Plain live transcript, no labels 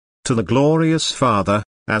to the glorious Father,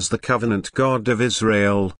 as the covenant God of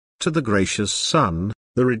Israel, to the gracious Son,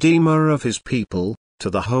 the Redeemer of his people, to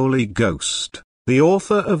the Holy Ghost, the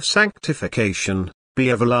author of sanctification, be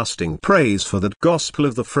everlasting praise for that gospel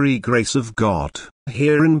of the free grace of God,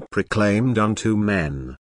 herein proclaimed unto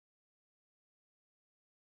men.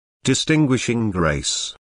 Distinguishing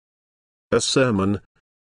Grace. A Sermon.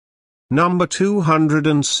 Number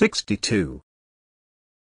 262.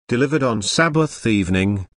 Delivered on Sabbath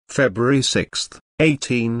evening, February 6,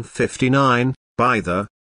 1859, by the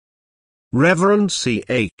Reverend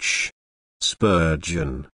C.H.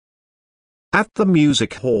 Spurgeon. At the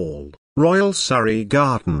Music Hall, Royal Surrey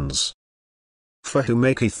Gardens. For who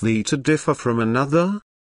maketh thee to differ from another?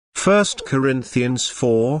 1 Corinthians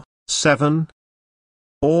 4, 7.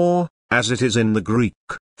 Or, as it is in the Greek,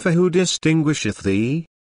 for who distinguisheth thee?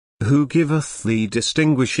 Who giveth thee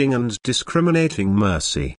distinguishing and discriminating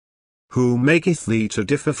mercy? Who maketh thee to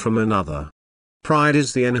differ from another? Pride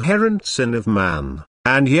is the inherent sin of man,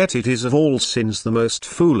 and yet it is of all sins the most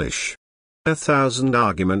foolish. 1,000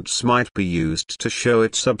 arguments might be used to show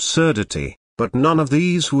its absurdity, but none of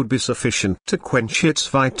these would be sufficient to quench its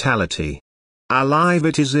vitality. Alive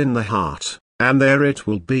it is in the heart, and there it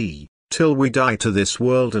will be, till we die to this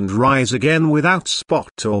world and rise again without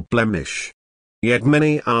spot or blemish. Yet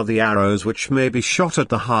many are the arrows which may be shot at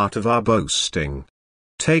the heart of our boasting.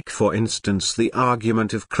 Take for instance the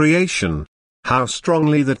argument of creation. How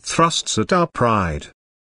strongly that thrusts at our pride.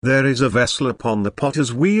 There is a vessel upon the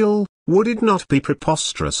potter's wheel, would it not be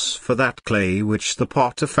preposterous for that clay which the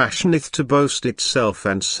potter fashioneth to boast itself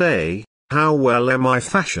and say, how well am I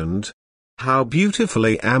fashioned? How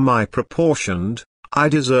beautifully am I proportioned, I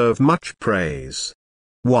deserve much praise.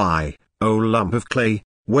 Why, O lump of clay,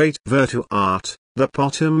 wait virtue art, the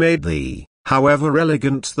potter made thee, however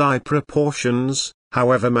elegant thy proportions,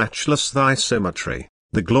 however matchless thy symmetry,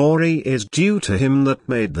 the glory is due to him that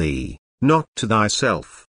made thee, not to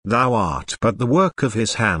thyself. Thou art but the work of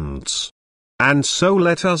his hands. And so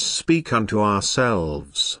let us speak unto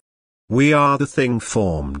ourselves. We are the thing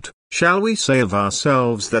formed. Shall we say of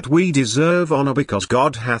ourselves that we deserve honor because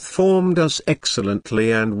God hath formed us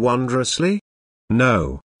excellently and wondrously?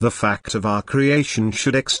 No, the fact of our creation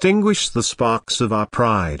should extinguish the sparks of our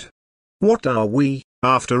pride. What are we,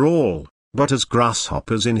 after all, but as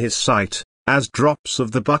grasshoppers in his sight, as drops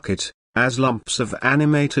of the bucket, as lumps of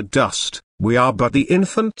animated dust? We are but the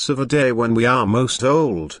infants of a day when we are most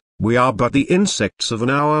old, we are but the insects of an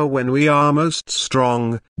hour when we are most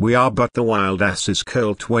strong, we are but the wild ass's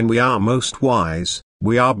colt when we are most wise,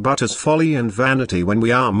 we are but as folly and vanity when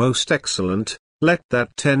we are most excellent. Let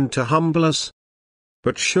that tend to humble us.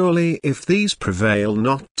 But surely if these prevail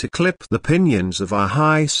not to clip the pinions of our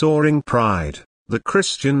high soaring pride, the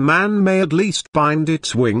Christian man may at least bind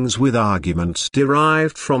its wings with arguments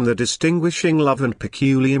derived from the distinguishing love and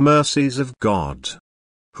peculiar mercies of God.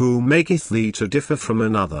 Who maketh thee to differ from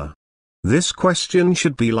another? This question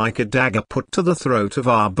should be like a dagger put to the throat of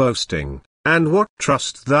our boasting, and what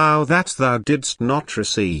trust thou that thou didst not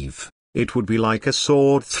receive? It would be like a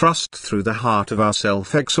sword thrust through the heart of our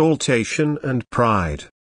self-exaltation and pride.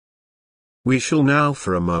 We shall now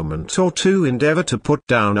for a moment or two endeavor to put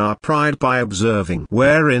down our pride by observing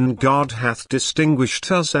wherein God hath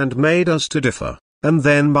distinguished us and made us to differ, and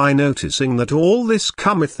then by noticing that all this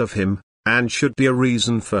cometh of him, and should be a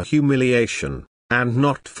reason for humiliation, and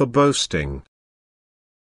not for boasting.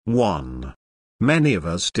 1. Many of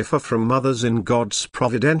us differ from others in God's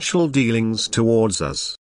providential dealings towards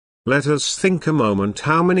us. Let us think a moment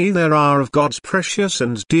how many there are of God's precious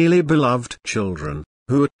and dearly beloved children,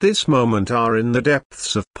 who at this moment are in the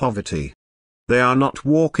depths of poverty. They are not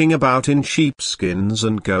walking about in sheepskins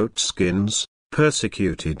and goatskins,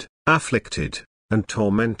 persecuted, afflicted, and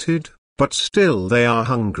tormented, but still they are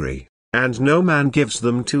hungry, and no man gives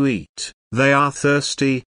them to eat, they are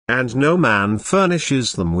thirsty, and no man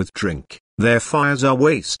furnishes them with drink, their fires are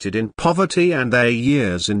wasted in poverty and their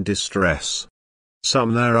years in distress.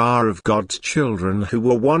 Some there are of God's children who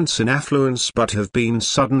were once in affluence but have been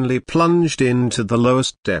suddenly plunged into the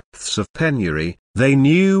lowest depths of penury. They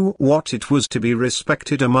knew what it was to be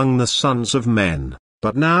respected among the sons of men,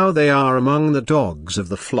 but now they are among the dogs of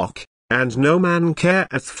the flock, and no man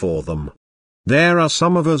careth for them. There are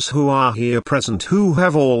some of us who are here present who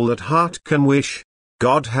have all that heart can wish.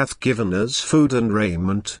 God hath given us food and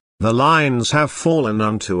raiment, the lines have fallen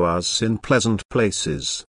unto us in pleasant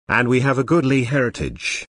places, and we have a goodly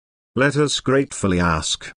heritage. Let us gratefully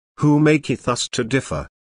ask, who maketh us to differ?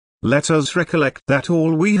 Let us recollect that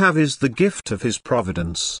all we have is the gift of his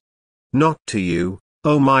providence. Not to you,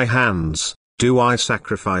 O my hands, do I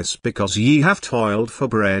sacrifice because ye have toiled for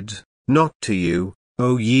bread, not to you,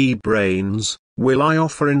 O ye brains, will I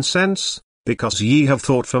offer incense, because ye have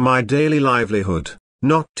thought for my daily livelihood,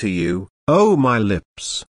 not to you, O my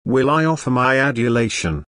lips, will I offer my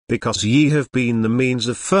adulation, because ye have been the means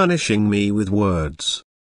of furnishing me with words.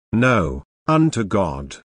 No, unto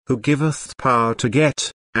God, who giveth power to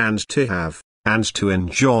get, and to have, and to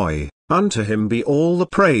enjoy, unto him be all the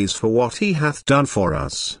praise for what he hath done for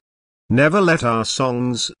us. Never let our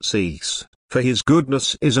songs cease, for his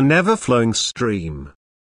goodness is a never-flowing stream.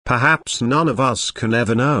 Perhaps none of us can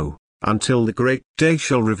ever know, until the great day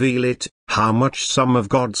shall reveal it, how much some of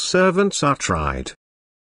God's servants are tried.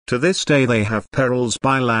 To this day they have perils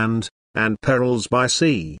by land, and perils by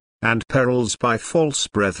sea, and perils by false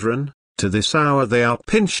brethren. To this hour they are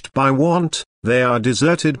pinched by want, they are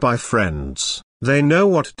deserted by friends, they know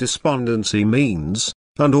what despondency means,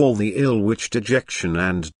 and all the ill which dejection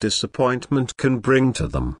and disappointment can bring to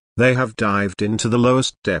them. They have dived into the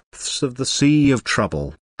lowest depths of the sea of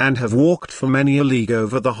trouble, and have walked for many a league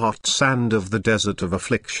over the hot sand of the desert of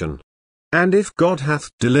affliction. And if God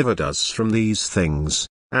hath delivered us from these things,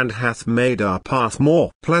 and hath made our path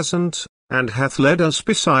more pleasant, and hath led us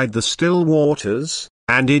beside the still waters,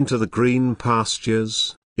 and into the green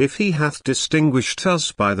pastures, if he hath distinguished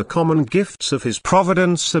us by the common gifts of his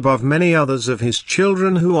providence above many others of his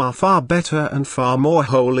children who are far better and far more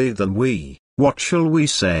holy than we, what shall we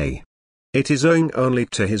say? It is owing only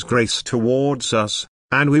to his grace towards us,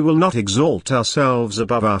 and we will not exalt ourselves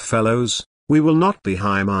above our fellows, we will not be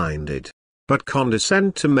high-minded, but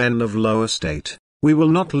condescend to men of low estate, we will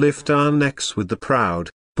not lift our necks with the proud,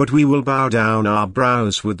 but we will bow down our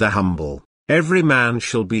brows with the humble. Every man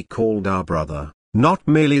shall be called our brother, not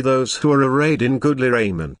merely those who are arrayed in goodly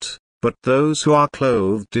raiment, but those who are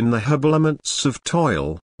clothed in the habiliments of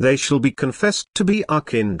toil, they shall be confessed to be our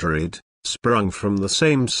kindred, sprung from the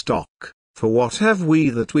same stock. For what have we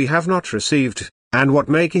that we have not received, and what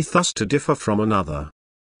maketh us to differ from another?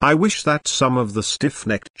 I wish that some of the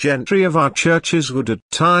stiff-necked gentry of our churches would at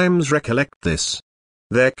times recollect this.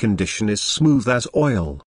 Their condition is smooth as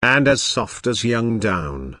oil, and as soft as young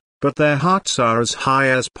down, but their hearts are as high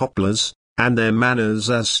as poplars, and their manners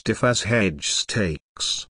as stiff as hedge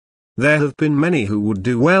stakes. There have been many who would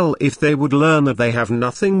do well if they would learn that they have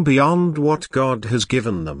nothing beyond what God has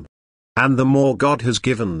given them. And the more God has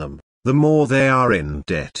given them, the more they are in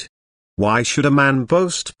debt. Why should a man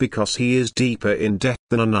boast because he is deeper in debt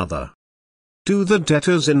than another? Do the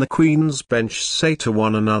debtors in the Queen's Bench say to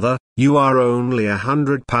one another, "You are only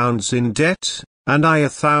 £100 in debt, and I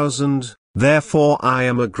 1,000, therefore I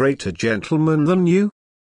am a greater gentleman than you"?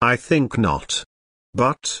 I think not.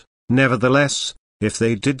 But, nevertheless, if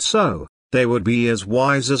they did so, they would be as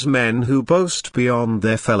wise as men who boast beyond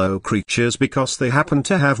their fellow creatures because they happen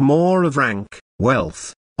to have more of rank,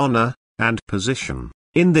 wealth, honor, and position,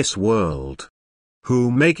 in this world.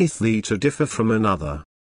 Who maketh thee to differ from another?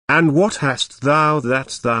 And what hast thou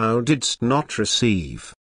that thou didst not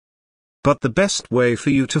receive? But the best way for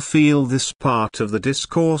you to feel this part of the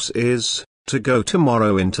discourse is, to go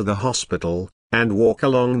tomorrow into the hospital, and walk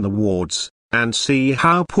along the wards, and see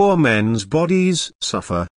how poor men's bodies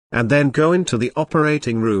suffer, and then go into the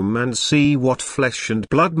operating room and see what flesh and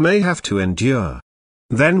blood may have to endure.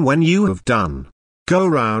 Then when you have done, go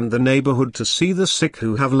round the neighborhood to see the sick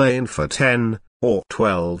who have lain for 10, or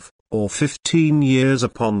 12, or 15 years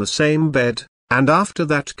upon the same bed, and after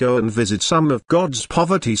that go and visit some of God's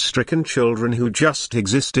poverty-stricken children who just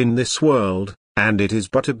exist in this world, and it is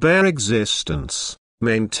but a bare existence,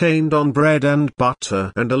 maintained on bread and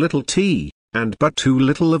butter and a little tea, and but too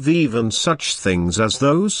little of even such things as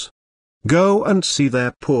those. Go and see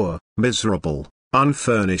their poor, miserable,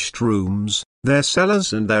 unfurnished rooms, their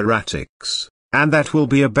cellars and their attics, and that will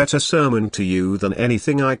be a better sermon to you than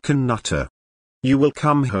anything I can utter. You will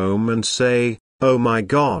come home and say, "O my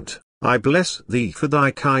God, I bless thee for thy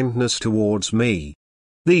kindness towards me.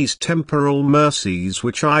 These temporal mercies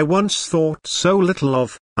which I once thought so little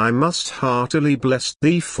of, I must heartily bless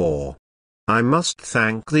thee for. I must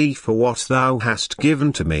thank thee for what thou hast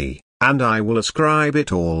given to me, and I will ascribe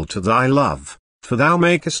it all to thy love, for thou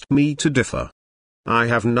makest me to differ. I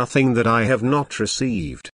have nothing that I have not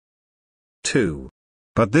received." 2.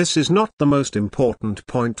 But this is not the most important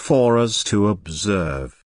point for us to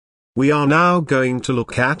observe. We are now going to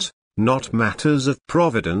look at, not matters of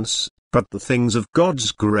providence, but the things of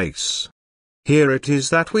God's grace. Here it is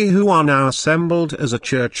that we who are now assembled as a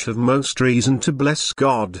church have most reason to bless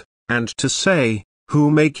God, and to say,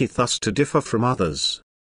 "Who maketh us to differ from others?"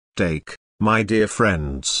 Take, my dear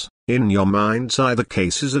friends, in your mind's eye the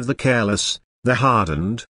cases of the careless, the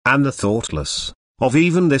hardened, and the thoughtless, of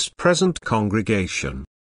even this present congregation.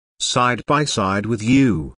 Side by side with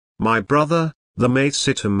you, my brother, there may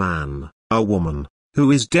sit a man, a woman,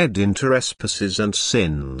 who is dead in trespasses and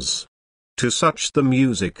sins. To such the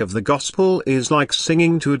music of the gospel is like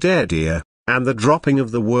singing to a dead ear, and the dropping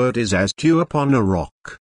of the word is as dew upon a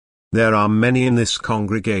rock. There are many in this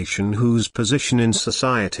congregation whose position in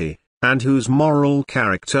society, and whose moral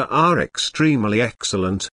character are extremely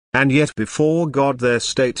excellent, and yet before God their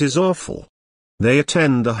state is awful. They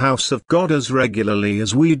attend the house of God as regularly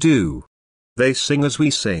as we do. They sing as we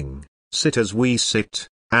sing, sit as we sit,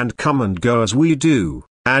 and come and go as we do,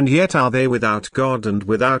 and yet are they without God and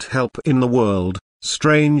without help in the world,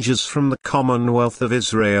 strangers from the commonwealth of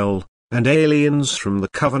Israel, and aliens from the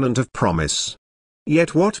covenant of promise.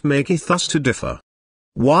 Yet what maketh us to differ?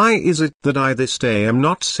 Why is it that I this day am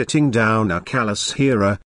not sitting down a callous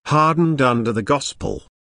hearer, hardened under the gospel?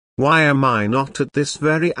 Why am I not at this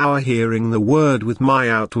very hour hearing the word with my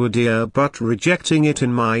outward ear but rejecting it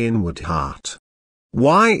in my inward heart?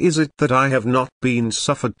 Why is it that I have not been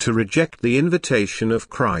suffered to reject the invitation of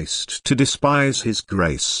Christ to despise His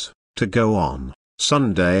grace, to go on,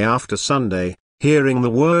 Sunday after Sunday, hearing the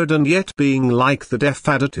word and yet being like the deaf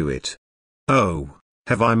adder to it? Oh,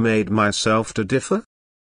 have I made myself to differ?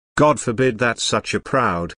 God forbid that such a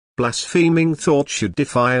proud, blaspheming thought should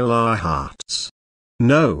defile our hearts.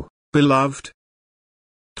 No, beloved.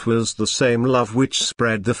 'Twas the same love which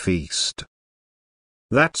spread the feast,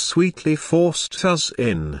 that sweetly forced us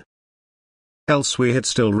in. Else we had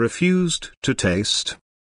still refused to taste,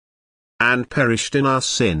 and perished in our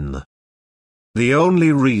sin. The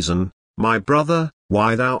only reason, my brother,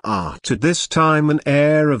 why thou art at this time an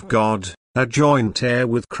heir of God, a joint heir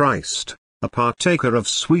with Christ, a partaker of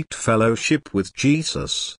sweet fellowship with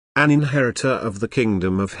Jesus, an inheritor of the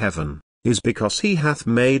kingdom of heaven, is because He hath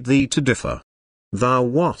made thee to differ. Thou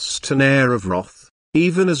wast an heir of wrath,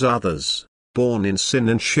 even as others, born in sin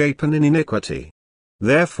and shapen in iniquity.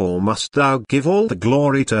 Therefore must thou give all the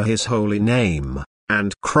glory to His holy name,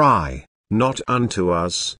 and cry, Not unto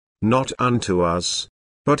us, not unto us,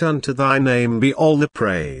 but unto thy name be all the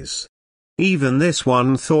praise. Even this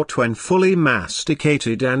one thought when fully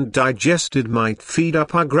masticated and digested might feed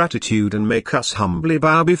up our gratitude and make us humbly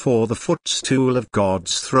bow before the footstool of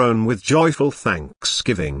God's throne with joyful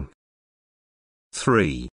thanksgiving.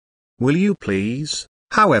 3. Will you please,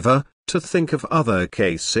 however, to think of other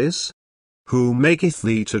cases? Who maketh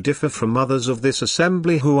thee to differ from others of this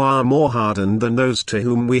assembly who are more hardened than those to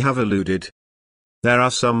whom we have alluded? There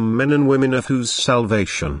are some men and women of whose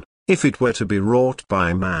salvation, if it were to be wrought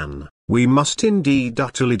by man, we must indeed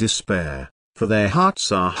utterly despair, for their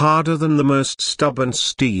hearts are harder than the most stubborn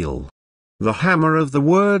steel. The hammer of the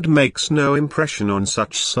word makes no impression on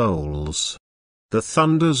such souls. The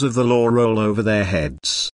thunders of the law roll over their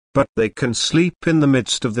heads, but they can sleep in the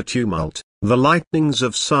midst of the tumult. The lightnings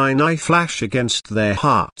of Sinai flash against their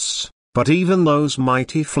hearts, but even those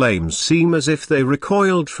mighty flames seem as if they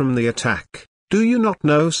recoiled from the attack. Do you not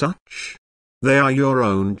know such? They are your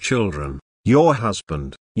own children, your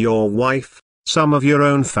husband, your wife, some of your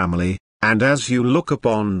own family, and as you look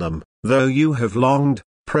upon them, though you have longed,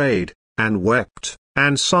 prayed, and wept,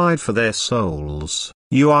 and sighed for their souls,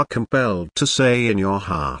 you are compelled to say in your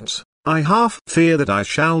heart, I half fear that I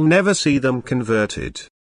shall never see them converted.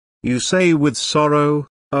 You say with sorrow,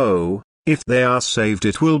 Oh, if they are saved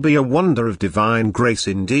it will be a wonder of divine grace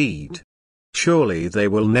indeed. Surely they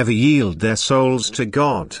will never yield their souls to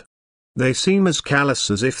God. They seem as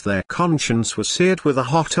callous as if their conscience were seared with a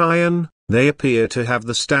hot iron, they appear to have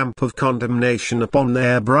the stamp of condemnation upon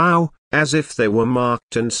their brow, as if they were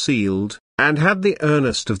marked and sealed, and had the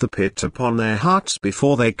earnest of the pit upon their hearts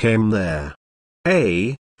before they came there.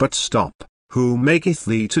 But stop, who maketh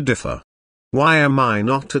thee to differ? Why am I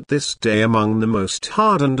not at this day among the most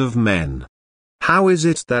hardened of men? How is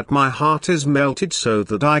it that my heart is melted so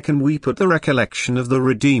that I can weep at the recollection of the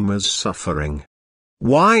Redeemer's suffering?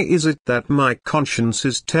 Why is it that my conscience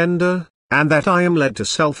is tender, and that I am led to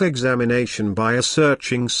self-examination by a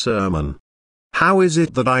searching sermon? How is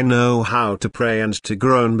it that I know how to pray and to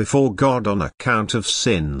groan before God on account of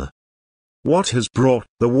sin? What has brought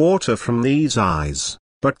the water from these eyes,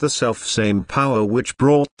 but the selfsame power which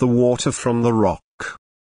brought the water from the rock?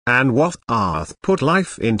 And what hath put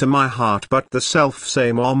life into my heart but the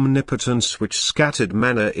selfsame omnipotence which scattered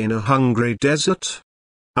manna in a hungry desert?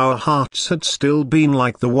 Our hearts had still been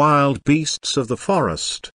like the wild beasts of the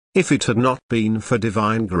forest, if it had not been for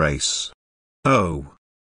divine grace. Oh!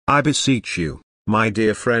 I beseech you, my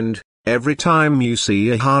dear friend, every time you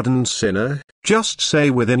see a hardened sinner, just say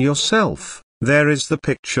within yourself, there is the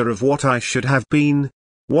picture of what I should have been,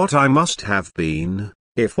 what I must have been,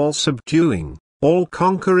 if all subduing, all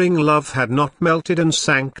conquering love had not melted and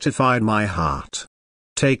sanctified my heart.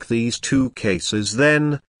 Take these two cases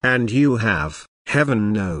then, and you have,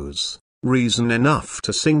 heaven knows, reason enough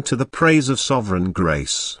to sing to the praise of sovereign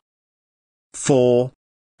grace. 4.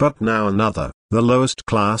 But now another, the lowest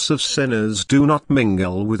class of sinners do not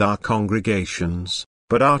mingle with our congregations,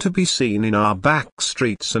 but are to be seen in our back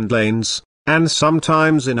streets and lanes, and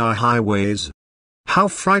sometimes in our highways. How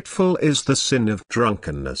frightful is the sin of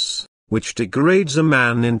drunkenness, which degrades a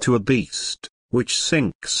man into a beast, which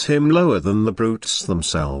sinks him lower than the brutes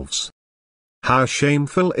themselves. How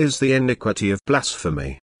shameful is the iniquity of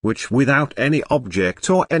blasphemy, which without any object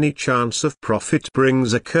or any chance of profit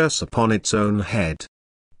brings a curse upon its own head.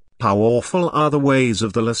 How awful are the ways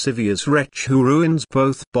of the lascivious wretch who ruins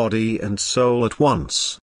both body and soul at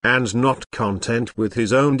once, and not content with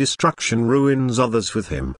his own destruction ruins others with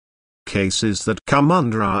him. Cases that come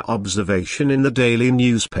under our observation in the daily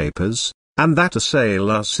newspapers, and that assail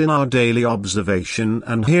us in our daily observation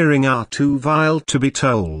and hearing are too vile to be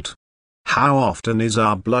told. How often is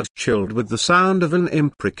our blood chilled with the sound of an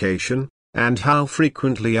imprecation, and how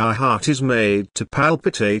frequently our heart is made to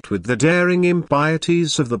palpitate with the daring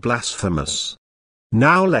impieties of the blasphemous.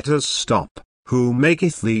 Now let us stop, who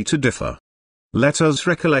maketh thee to differ? Let us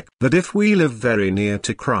recollect that if we live very near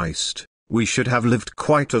to Christ, we should have lived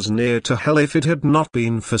quite as near to hell if it had not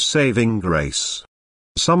been for saving grace.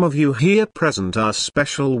 Some of you here present are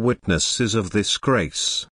special witnesses of this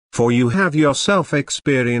grace, for you have yourself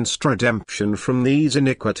experienced redemption from these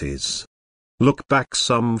iniquities. Look back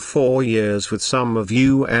some 4 years with some of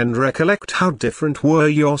you and recollect how different were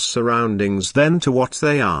your surroundings then to what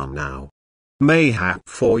they are now. Mayhap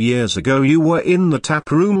 4 years ago you were in the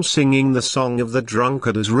tap room singing the song of the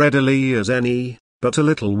drunkard as readily as any, but a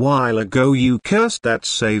little while ago you cursed that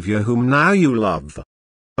Saviour whom now you love.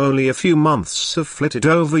 Only a few months have flitted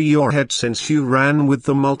over your head since you ran with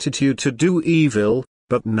the multitude to do evil,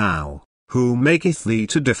 but now, who maketh thee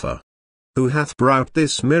to differ? Who hath brought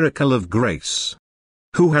this miracle of grace?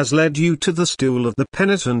 Who has led you to the stool of the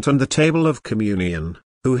penitent and the table of communion?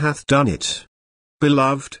 Who hath done it?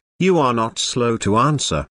 Beloved, you are not slow to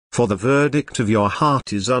answer, for the verdict of your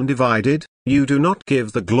heart is undivided. You do not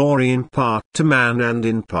give the glory in part to man and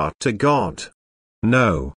in part to God.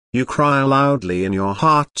 No, you cry loudly in your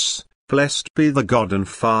hearts, Blessed be the God and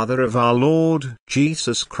Father of our Lord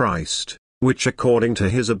Jesus Christ, which according to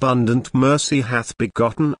his abundant mercy hath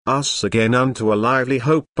begotten us again unto a lively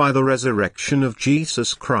hope by the resurrection of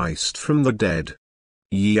Jesus Christ from the dead.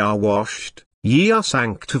 Ye are washed, ye are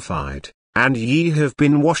sanctified, and ye have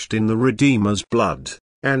been washed in the Redeemer's blood,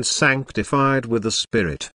 and sanctified with the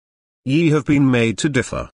Spirit. Ye have been made to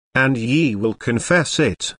differ, and ye will confess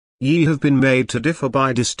it. Ye have been made to differ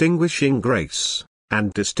by distinguishing grace,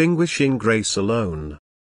 and distinguishing grace alone.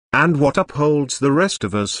 And what upholds the rest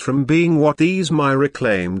of us from being what these my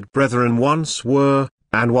reclaimed brethren once were,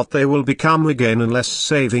 and what they will become again unless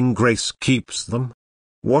saving grace keeps them?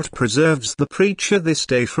 What preserves the preacher this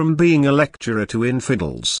day from being a lecturer to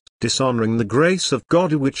infidels, dishonoring the grace of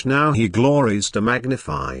God which now he glories to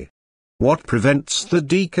magnify? What prevents the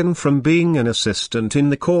deacon from being an assistant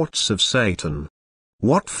in the courts of Satan?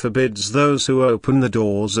 What forbids those who open the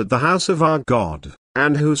doors at the house of our God,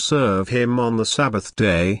 and who serve him on the Sabbath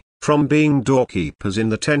day, from being doorkeepers in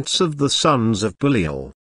the tents of the sons of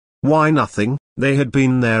Belial? Why nothing, they had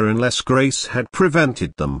been there unless grace had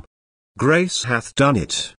prevented them. Grace hath done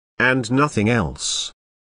it, and nothing else.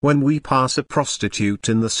 When we pass a prostitute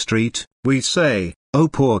in the street, we say, "O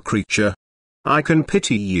poor creature! I can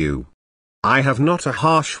pity you. I have not a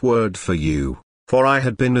harsh word for you, for I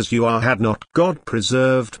had been as you are had not God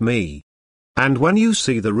preserved me." And when you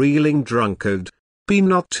see the reeling drunkard, be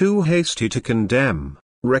not too hasty to condemn,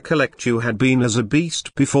 recollect you had been as a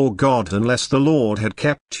beast before God unless the Lord had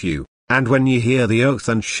kept you, and when ye hear the oath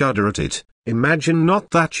and shudder at it, imagine not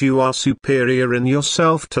that you are superior in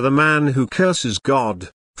yourself to the man who curses God,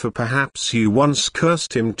 for perhaps you once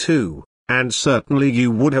cursed him too. And certainly you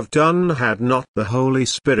would have done had not the Holy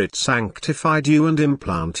Spirit sanctified you and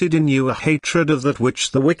implanted in you a hatred of that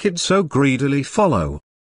which the wicked so greedily follow.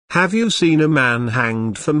 Have you seen a man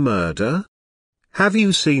hanged for murder? Have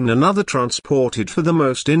you seen another transported for the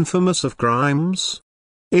most infamous of crimes?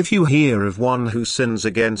 If you hear of one who sins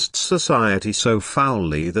against society so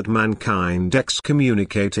foully that mankind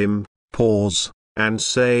excommunicate him, pause, and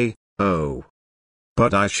say, "Oh,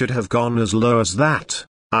 but I should have gone as low as that.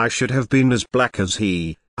 I should have been as black as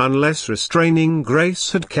he, unless restraining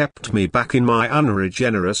grace had kept me back in my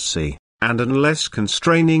unregeneracy, and unless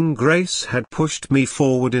constraining grace had pushed me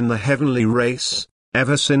forward in the heavenly race,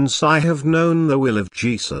 ever since I have known the will of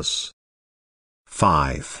Jesus."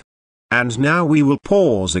 5. And now we will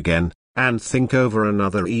pause again, and think over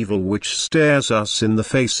another evil which stares us in the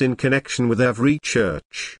face in connection with every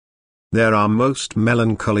church. There are most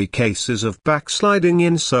melancholy cases of backsliding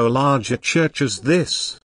in so large a church as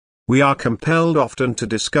this. We are compelled often to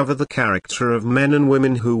discover the character of men and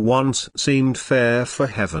women who once seemed fair for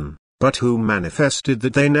heaven, but who manifested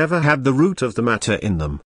that they never had the root of the matter in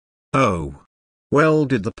them. Oh! Well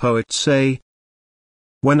did the poet say,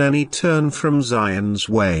 "When any turn from Zion's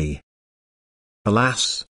way."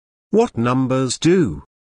 Alas! What numbers do?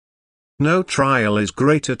 No trial is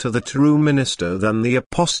greater to the true minister than the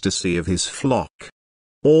apostasy of his flock.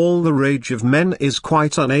 All the rage of men is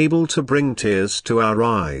quite unable to bring tears to our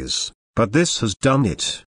eyes, but this has done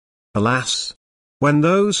it. Alas! When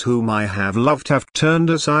those whom I have loved have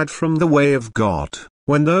turned aside from the way of God,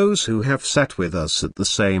 when those who have sat with us at the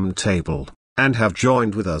same table, and have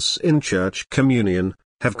joined with us in church communion,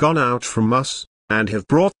 have gone out from us, and have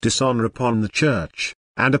brought dishonor upon the church,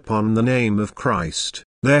 and upon the name of Christ,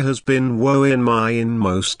 there has been woe in my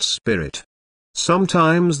inmost spirit.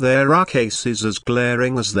 Sometimes there are cases as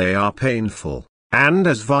glaring as they are painful, and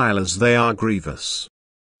as vile as they are grievous.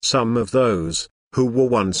 Some of those, who were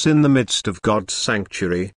once in the midst of God's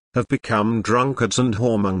sanctuary, have become drunkards and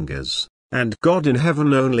whoremongers, and God in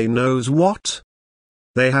heaven only knows what.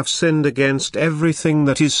 They have sinned against everything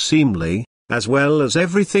that is seemly, as well as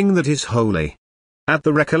everything that is holy. At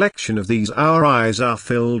the recollection of these our eyes are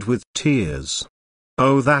filled with tears.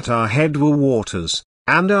 Oh, that our head were waters,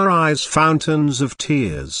 and our eyes fountains of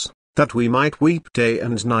tears, that we might weep day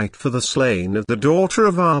and night for the slain of the daughter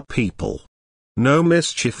of our people. No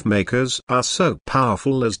mischief makers are so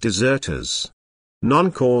powerful as deserters.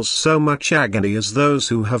 None cause so much agony as those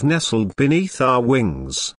who have nestled beneath our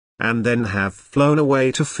wings, and then have flown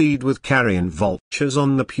away to feed with carrion vultures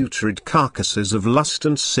on the putrid carcasses of lust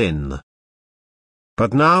and sin.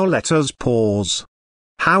 But now let us pause.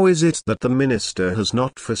 How is it that the minister has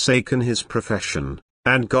not forsaken his profession,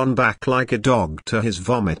 and gone back like a dog to his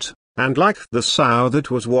vomit, and like the sow that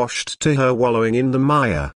was washed to her wallowing in the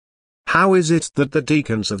mire? How is it that the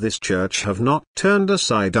deacons of this church have not turned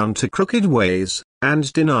aside unto crooked ways,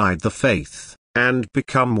 and denied the faith, and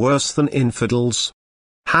become worse than infidels?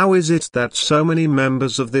 How is it that so many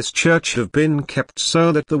members of this church have been kept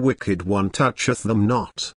so that the wicked one toucheth them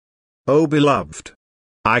not? O beloved!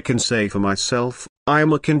 I can say for myself, I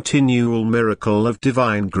am a continual miracle of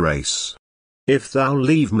divine grace. If thou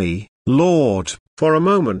leave me, Lord, for a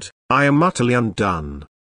moment, I am utterly undone.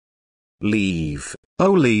 Leave,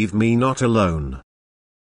 oh leave me not alone.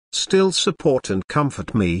 Still support and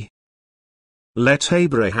comfort me. Let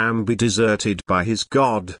Abraham be deserted by his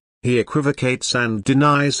God, he equivocates and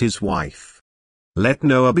denies his wife. Let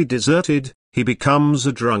Noah be deserted, he becomes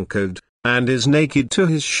a drunkard, and is naked to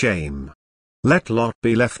his shame. Let Lot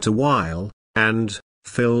be left a while, and,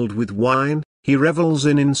 filled with wine, he revels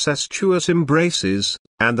in incestuous embraces,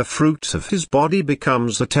 and the fruit of his body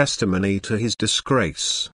becomes a testimony to his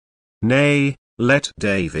disgrace. Nay, let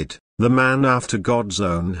David, the man after God's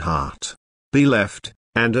own heart, be left,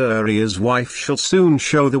 and Uriah's wife shall soon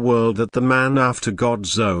show the world that the man after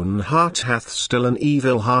God's own heart hath still an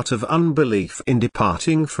evil heart of unbelief in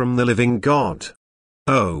departing from the living God.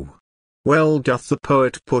 Oh! Well doth the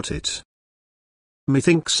poet put it.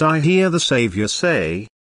 Methinks I hear the Saviour say,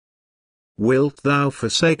 "Wilt thou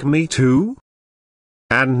forsake me too?"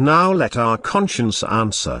 And now let our conscience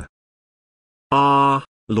answer, "Ah,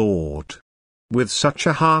 Lord, with such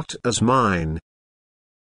a heart as mine,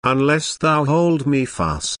 unless thou hold me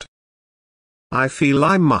fast, I feel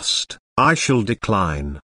I shall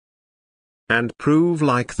decline, and prove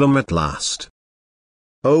like them at last."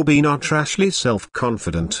 Oh, be not rashly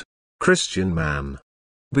self-confident, Christian man.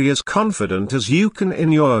 Be as confident as you can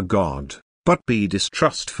in your God, but be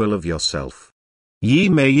distrustful of yourself. Ye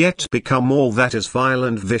may yet become all that is vile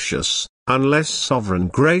and vicious, unless sovereign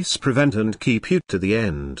grace prevent and keep you to the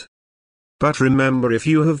end. But remember, if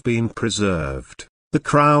you have been preserved, the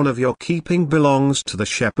crown of your keeping belongs to the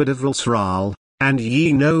shepherd of Israel, and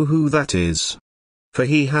ye know who that is. For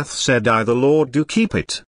he hath said, I the Lord do keep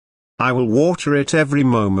it. I will water it every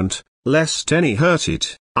moment, lest any hurt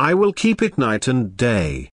it, I will keep it night and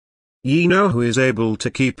day. Ye know who is able to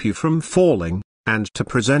keep you from falling, and to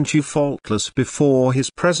present you faultless before his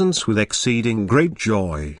presence with exceeding great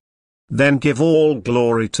joy. Then give all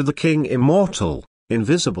glory to the King immortal,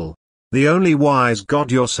 invisible, the only wise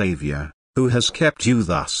God your Saviour, who has kept you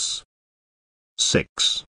thus.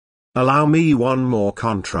 6. Allow me one more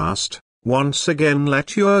contrast. Once again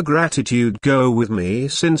let your gratitude go with me,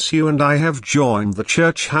 since you and I have joined the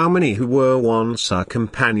church. How many who were once our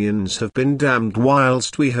companions have been damned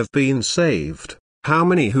whilst we have been saved? How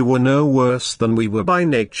many who were no worse than we were by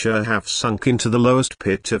nature have sunk into the lowest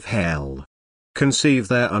pit of hell? Conceive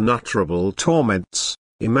their unutterable torments,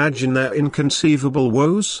 imagine their inconceivable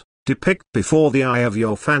woes, depict before the eye of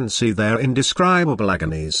your fancy their indescribable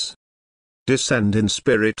agonies. Descend in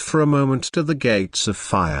spirit for a moment to the gates of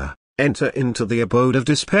fire, enter into the abode of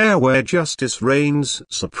despair where justice reigns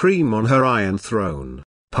supreme on her iron throne,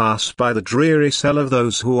 pass by the dreary cell of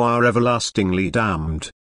those who are everlastingly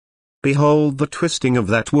damned. Behold the twisting of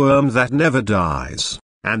that worm that never dies,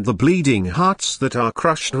 and the bleeding hearts that are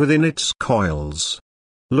crushed within its coils.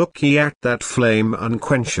 Look ye at that flame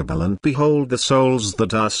unquenchable, and behold the souls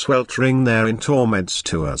that are sweltering there in torments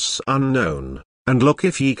to us unknown, and look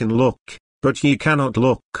if ye can look, but ye cannot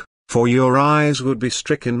look, for your eyes would be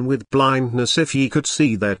stricken with blindness if ye could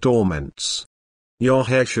see their torments. Your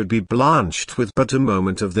hair should be blanched with but a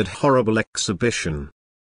moment of that horrible exhibition.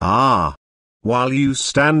 Ah! While you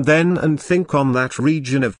stand then and think on that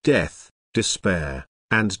region of death, despair,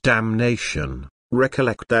 and damnation,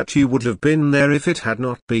 recollect that you would have been there if it had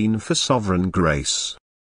not been for sovereign grace.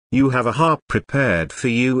 You have a harp prepared for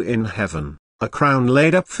you in heaven, a crown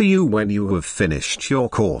laid up for you when you have finished your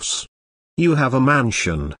course. You have a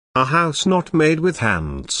mansion, a house not made with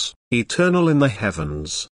hands, eternal in the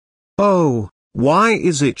heavens. Oh, why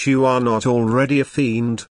is it you are not already a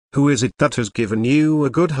fiend? Who is it that has given you a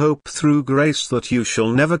good hope through grace that you shall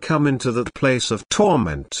never come into that place of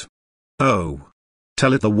torment? Oh!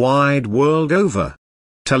 Tell it the wide world over.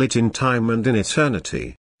 Tell it in time and in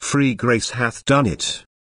eternity, free grace hath done it.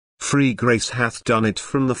 Free grace hath done it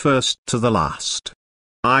from the first to the last.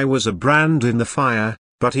 I was a brand in the fire,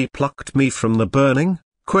 but he plucked me from the burning,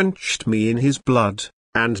 quenched me in his blood,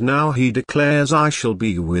 and now he declares I shall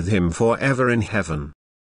be with him forever in heaven.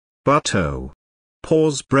 But oh!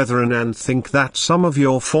 Pause, brethren, and think that some of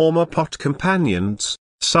your former pot companions,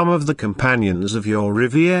 some of the companions of your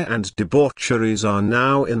revere and debaucheries are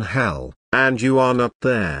now in hell, and you are not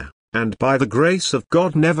there, and by the grace of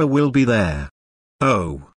God never will be there.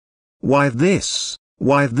 Oh! Why this?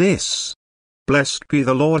 Why this? Blessed be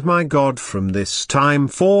the Lord my God from this time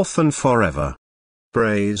forth and forever.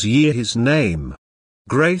 Praise ye his name.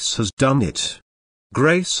 Grace has done it.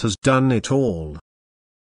 Grace has done it all.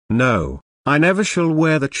 No, I never shall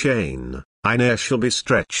wear the chain, I ne'er shall be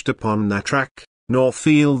stretched upon that rack, nor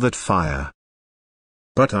feel that fire.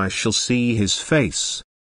 But I shall see his face.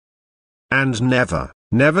 And never,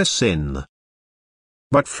 never sin.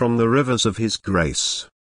 But from the rivers of his grace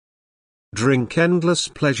drink endless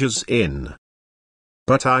pleasures in.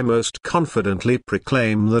 But I most confidently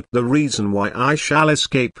proclaim that the reason why I shall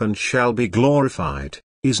escape and shall be glorified,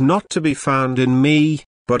 is not to be found in me,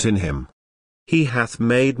 but in him. He hath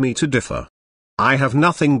made me to differ. I have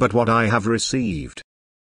nothing but what I have received.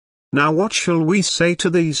 Now what shall we say to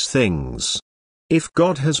these things? If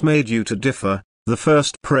God has made you to differ, the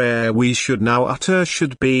first prayer we should now utter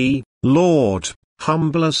should be, Lord,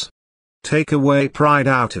 humble us. Take away pride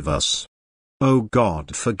out of us. O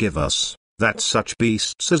God, forgive us, that such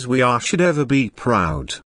beasts as we are should ever be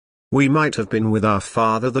proud. We might have been with our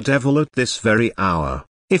father the devil at this very hour,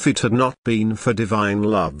 if it had not been for divine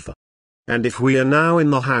love. And if we are now in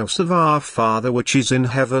the house of our Father which is in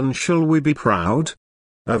heaven, shall we be proud?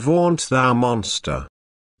 Avaunt, thou monster!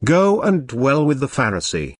 Go and dwell with the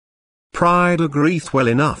Pharisee. Pride agreeth well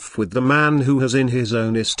enough with the man who has in his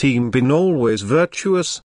own esteem been always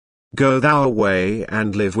virtuous. Go thou away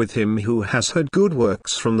and live with him who has had good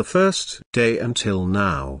works from the first day until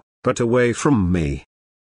now, but away from me.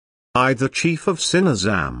 I the chief of sinners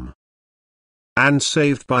am. And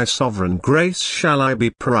saved by sovereign grace shall I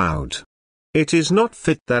be proud. It is not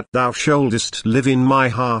fit that thou shouldest live in my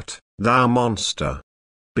heart, thou monster.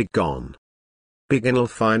 Begone. Begin'll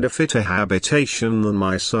find a fitter habitation than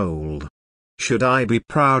my soul. Should I be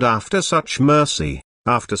proud after such mercy,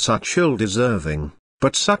 after such ill-deserving,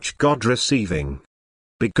 but such God-receiving?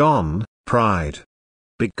 Begone, pride.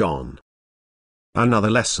 Begone. Another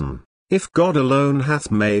lesson. If God alone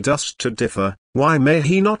hath made us to differ, why may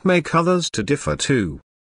he not make others to differ too?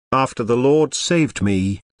 After the Lord saved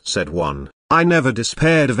me, said one, I never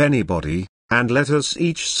despaired of anybody, and let us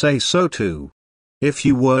each say so too. If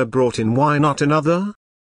you were brought in, why not another?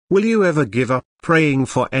 Will you ever give up praying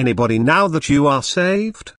for anybody now that you are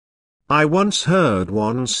saved? I once heard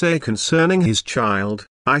one say concerning his child,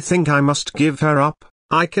 I think I must give her up,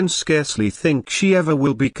 I can scarcely think she ever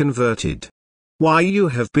will be converted. Why, you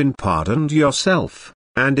have been pardoned yourself,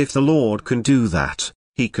 and if the Lord can do that,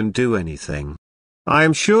 he can do anything. I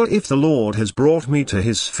am sure if the Lord has brought me to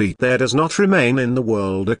his feet, there does not remain in the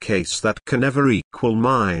world a case that can ever equal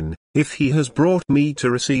mine, if he has brought me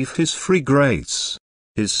to receive his free grace,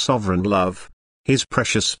 his sovereign love, his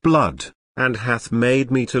precious blood, and hath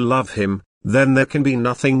made me to love him, then there can be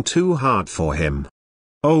nothing too hard for him.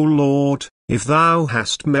 O Lord, if thou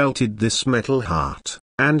hast melted this metal heart,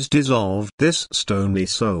 and dissolved this stony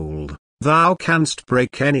soul, thou canst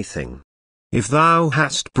break anything. If thou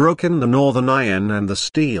hast broken the northern iron and the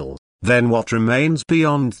steel, then what remains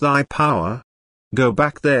beyond thy power? Go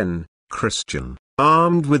back then, Christian,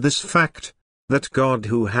 armed with this fact, that God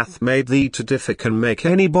who hath made thee to differ can make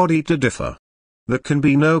anybody to differ. There can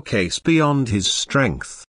be no case beyond his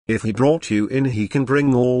strength. If he brought you in, he can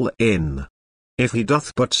bring all in. If he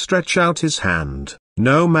doth but stretch out his hand,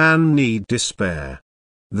 no man need despair.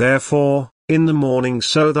 Therefore, in the morning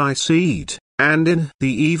sow thy seed, and in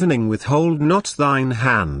the evening withhold not thine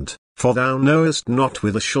hand, for thou knowest not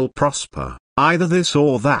whither shall prosper, either this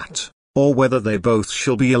or that, or whether they both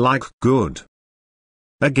shall be alike good.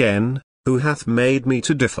 Again, who hath made me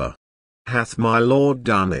to differ? Hath my Lord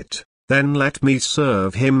done it? Then let me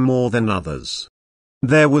serve him more than others.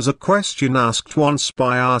 There was a question asked once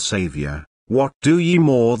by our Saviour, what do ye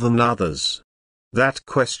more than others? That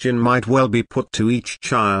question might well be put to each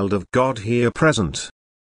child of God here present.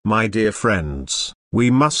 My dear friends,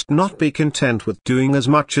 we must not be content with doing as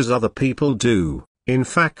much as other people do. In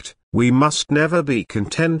fact, we must never be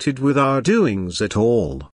contented with our doings at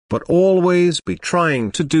all, but always be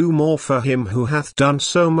trying to do more for him who hath done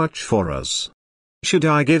so much for us. Should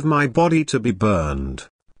I give my body to be burned,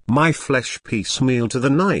 my flesh piecemeal to the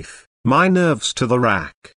knife, my nerves to the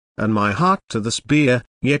rack, and my heart to the spear,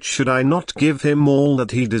 yet should I not give him all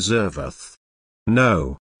that he deserveth?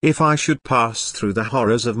 No, if I should pass through the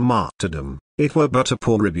horrors of martyrdom, it were but a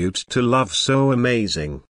poor tribute to love so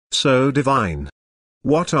amazing, so divine.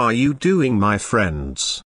 What are you doing, my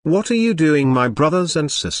friends? What are you doing, my brothers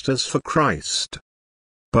and sisters, for Christ?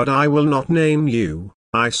 But I will not name you.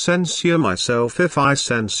 I censure myself if I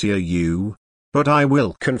censure you. But I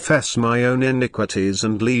will confess my own iniquities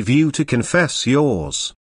and leave you to confess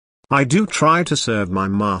yours. I do try to serve my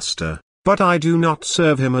master, but I do not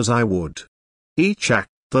serve him as I would. Each act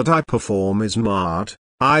that I perform is marred,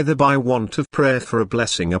 either by want of prayer for a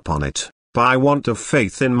blessing upon it, by want of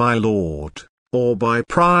faith in my Lord, or by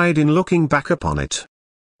pride in looking back upon it.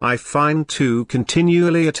 I find too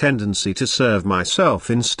continually a tendency to serve myself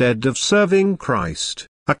instead of serving Christ,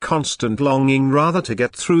 a constant longing rather to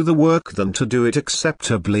get through the work than to do it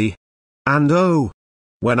acceptably. And oh,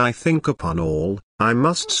 when I think upon all, I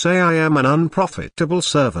must say I am an unprofitable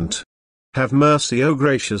servant. Have mercy, O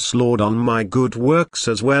gracious Lord, on my good works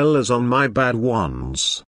as well as on my bad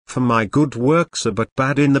ones, for my good works are but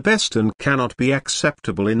bad in the best and cannot be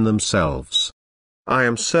acceptable in themselves. I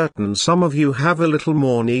am certain some of you have a little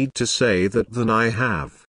more need to say that than I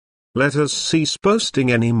have. Let us cease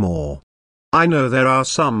boasting any more. I know there are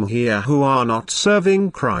some here who are not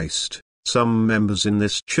serving Christ. Some members in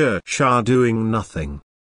this church are doing nothing.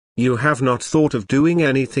 You have not thought of doing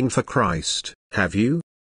anything for Christ, have you?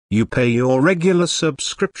 You pay your regular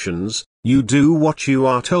subscriptions, you do what you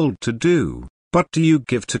are told to do, but do you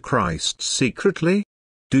give to Christ secretly?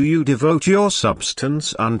 Do you devote your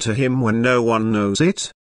substance unto him when no one knows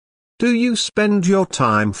it? Do you spend your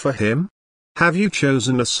time for him? Have you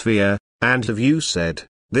chosen a sphere, and have you said,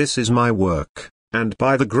 this is my work, and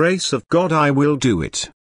by the grace of God I will do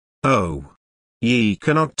it? Oh! Ye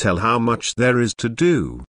cannot tell how much there is to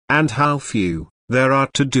do, and how few there are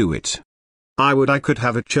to do it. I would I could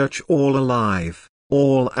have a church all alive,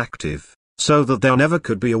 all active, so that there never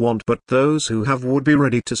could be a want but those who have would be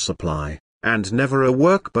ready to supply, and never a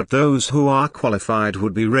work but those who are qualified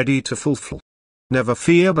would be ready to fulfill. Never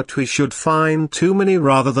fear but we should find too many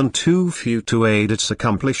rather than too few to aid its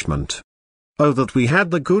accomplishment. Oh, that we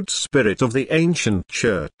had the good spirit of the ancient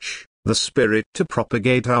church, the spirit to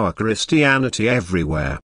propagate our Christianity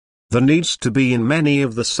everywhere. There needs to be in many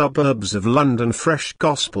of the suburbs of London fresh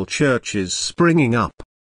gospel churches springing up.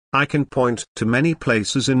 I can point to many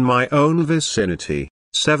places in my own vicinity,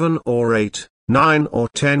 7 or 8, 9 or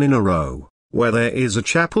 10 in a row, where there is a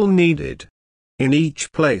chapel needed. In each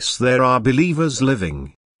place there are believers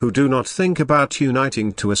living, who do not think about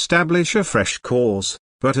uniting to establish a fresh cause,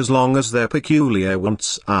 but as long as their peculiar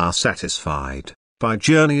wants are satisfied, by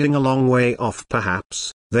journeying a long way off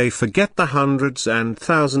perhaps, they forget the hundreds and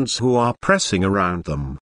thousands who are pressing around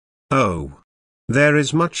them. Oh! There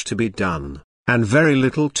is much to be done, and very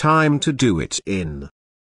little time to do it in.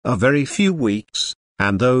 A very few weeks,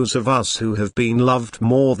 and those of us who have been loved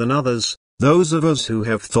more than others, those of us who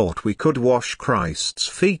have thought we could wash Christ's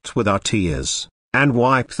feet with our tears, and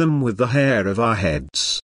wipe them with the hair of our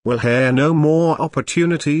heads, will have no more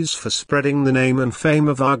opportunities for spreading the name and fame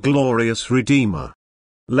of our glorious Redeemer.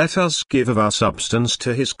 Let us give of our substance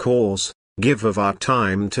to his cause, give of our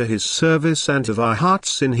time to His service and of our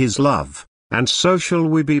hearts in His love, and so shall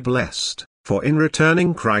we be blessed, for in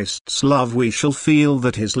returning Christ's love we shall feel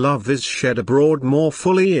that His love is shed abroad more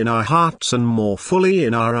fully in our hearts and more fully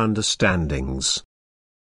in our understandings.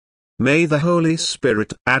 May the Holy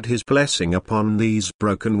Spirit add His blessing upon these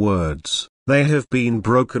broken words. They have been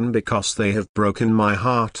broken because they have broken my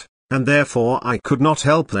heart, and therefore I could not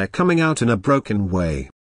help their coming out in a broken way.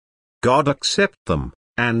 God accept them,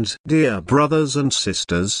 and, dear brothers and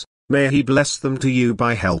sisters, may He bless them to you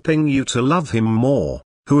by helping you to love Him more,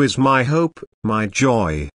 who is my hope, my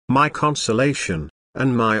joy, my consolation,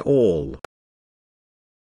 and my all.